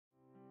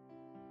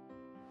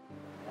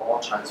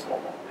more chance for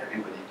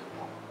everybody to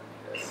talk.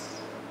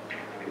 Yes.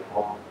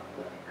 Before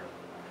learning curve.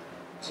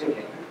 So you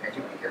can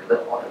imagine we can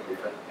learn all the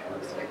different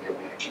areas and then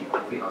we actually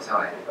improving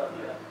ourselves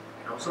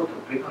and also to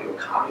bring out your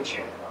courage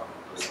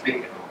to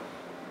speak,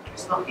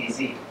 It's not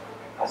easy,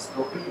 but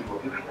slowly you will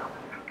build it up.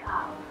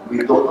 We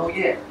don't know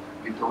yet.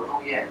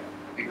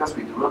 Because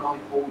we do not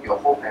know your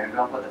whole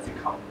paragraph, what does it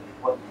come?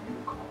 What do you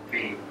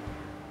convey?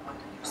 What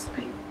do you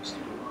speak? We still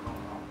do not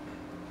know.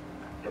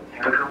 The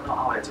paragraph not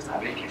out, just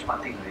I really catch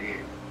one thing already.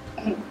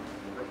 You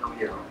don't know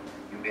yet.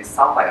 You may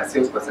sound like a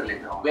salesperson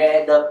later on.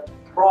 Where the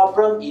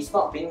problem is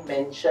not being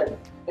mentioned.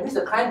 That means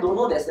the client don't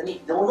know there's a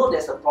need, don't know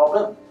there's a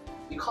problem,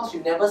 because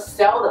you never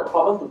sell the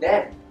problem to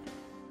them.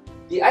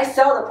 Did I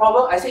sell the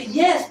problem? I say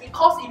yes,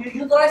 because if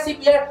you utilize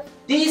CPF,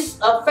 this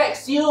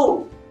affects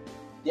you.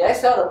 Did I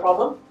sell the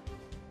problem?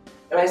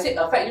 When I say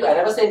affect you, I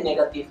never say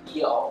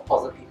negatively or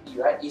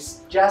positively, right?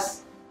 It's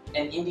just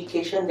an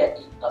indication that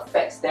it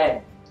affects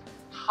them.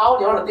 How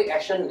they want to take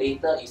action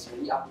later is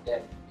really up to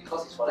them,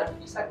 because it's for them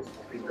to decide.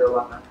 Later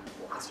one,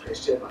 will ask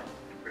question,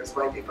 that's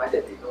why they find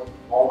that they know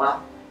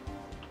more.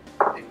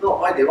 They know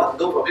why they want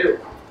to do from you,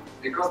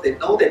 because they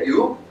know that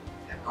you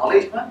have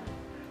knowledge.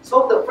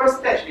 So the first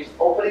stage is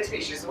opening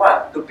speech is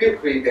what? To build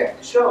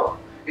credential.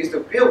 Is to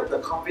build the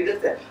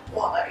confidence that,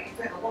 wow, in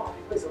fact, a lot of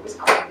people is always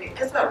asking me.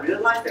 That's why I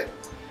realized that,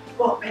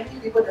 wow, many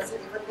people doesn't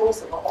even know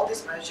about all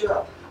this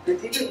measure. They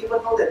didn't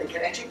even know that they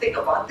can actually take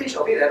advantage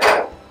of it at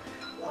all.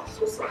 Wow,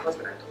 so surprised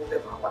when I told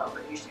them what I'm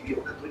the HDB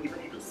owner, don't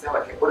even need to sell,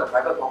 I can own a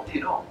private property,